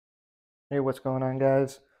Hey, what's going on,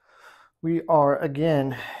 guys? We are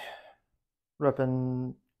again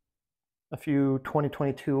repping a few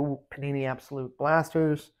 2022 Panini Absolute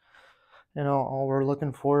Blasters. All we're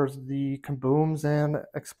looking for is the KaBooms and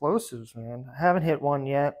explosives, man. I haven't hit one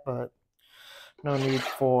yet, but no need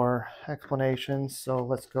for explanations. So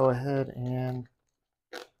let's go ahead and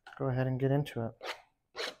get into it.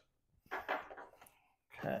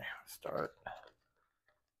 Okay, start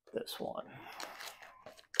this one.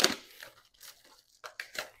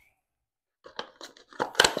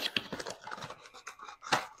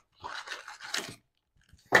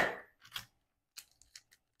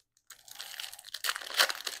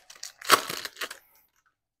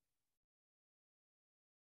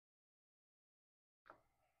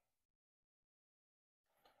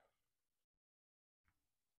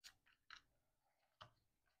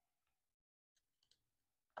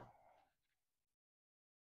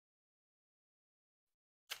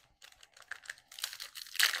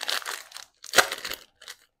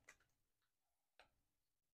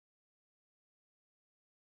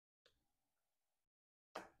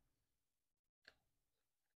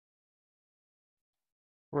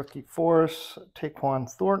 Rookie Force, Taquan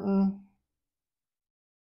Thornton.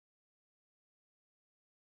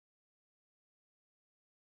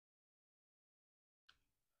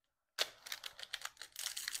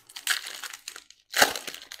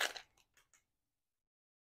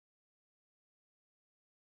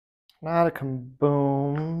 Not a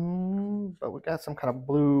KaBoom, but we got some kind of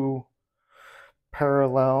blue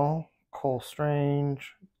parallel. Cole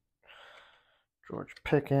Strange, George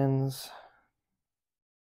Pickens.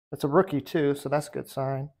 It's a rookie too, so that's a good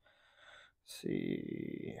sign. Let's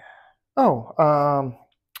see. Oh,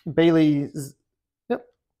 Bailey's. Yep,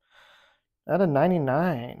 at a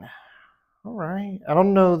 99. All right. I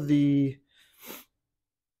don't know the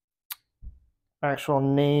actual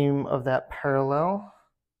name of that parallel.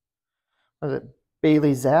 Was it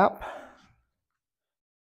Bailey Zapp?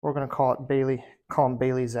 We're gonna call it Bailey. Call him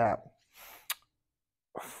Bailey Zapp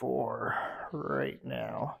for right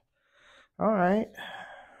now. All right.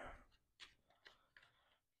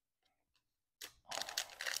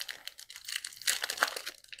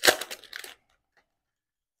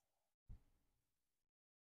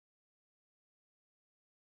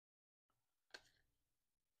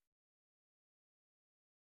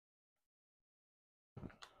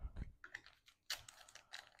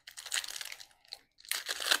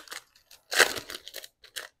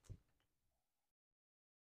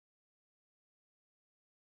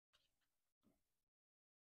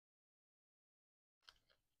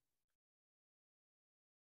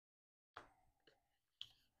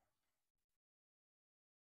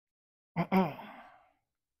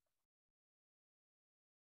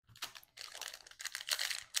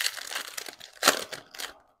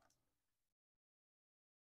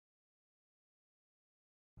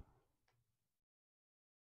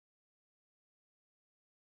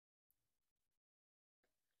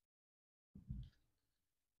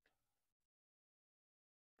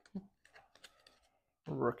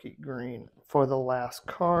 Rookie green for the last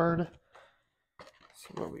card. Let's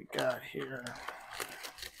see what we got here.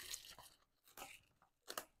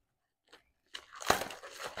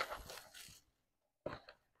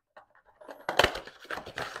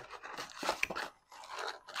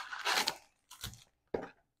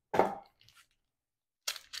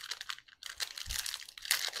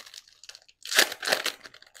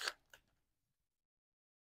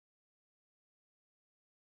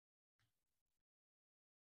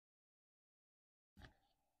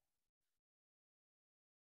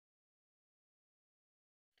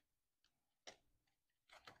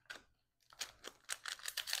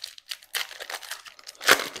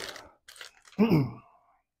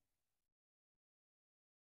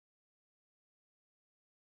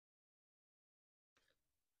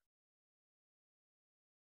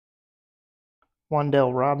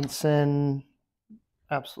 Wan'Dale Robinson,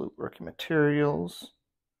 Absolute Rookie Materials.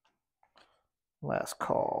 Last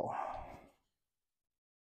call.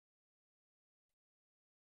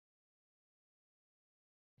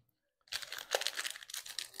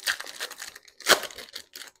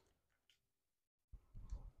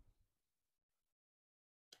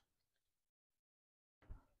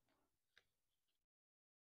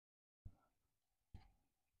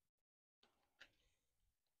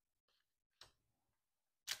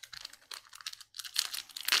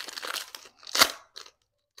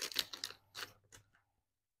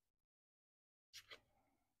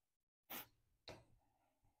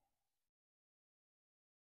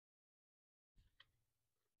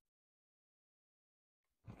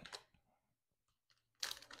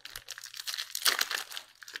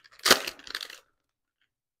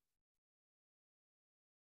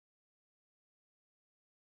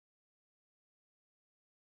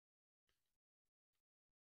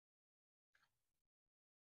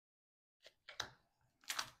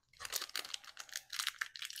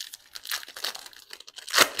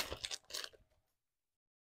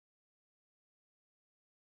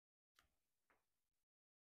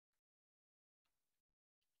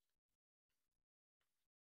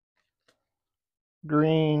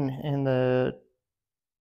 Green in the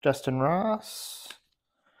Justin Ross,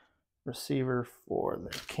 receiver for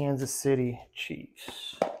the Kansas City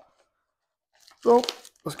Chiefs. So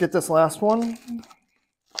let's get this last one.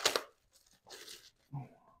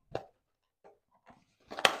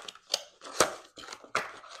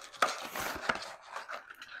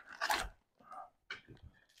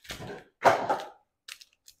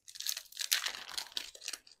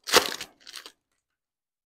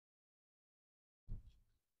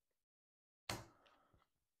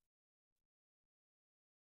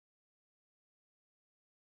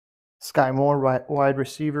 Sky Moore, wide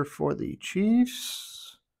receiver for the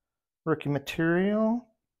Chiefs. Rookie material.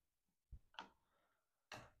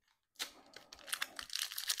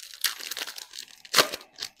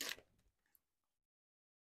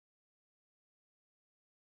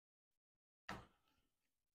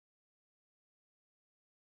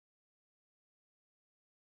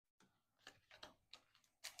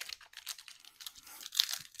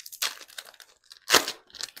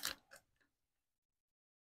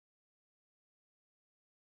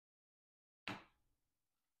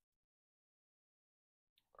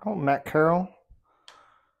 Oh, Matt Carroll.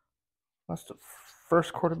 That's the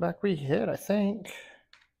first quarterback we hit, I think.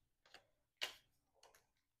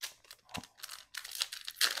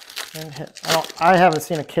 I haven't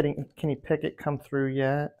seen a Kenny Pickett come through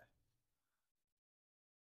yet.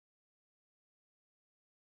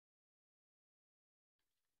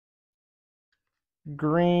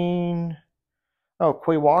 Green. Oh,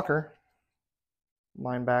 Quay Walker,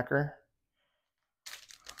 linebacker.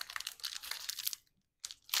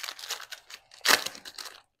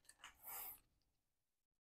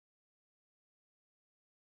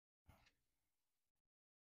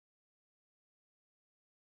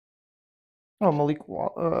 Oh,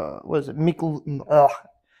 what is it?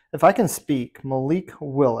 If I can speak, Malik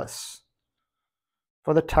Willis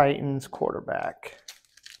for the Titans quarterback.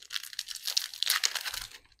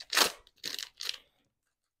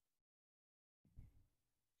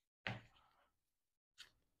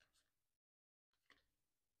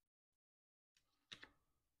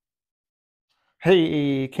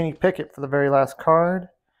 Hey, Kenny Pickett for the very last card.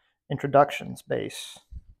 Introductions base.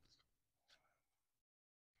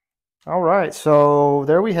 All right, so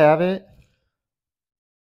there we have it.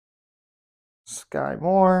 Sky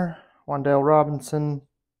Moore, Wan'Dale Robinson,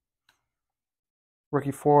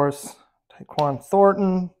 rookie force, Tyquan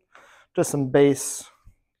Thornton, just some base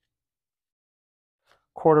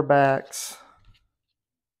quarterbacks.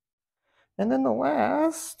 And then the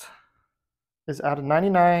last is out of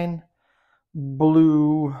 99,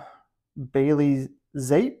 blue Bailey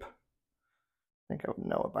Zape. I think I would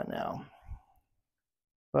know it by now,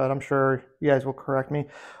 but I'm sure you guys will correct me.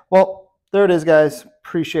 Well, there it is, guys.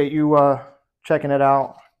 Appreciate you checking it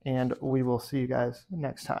out, and we will see you guys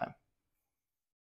next time.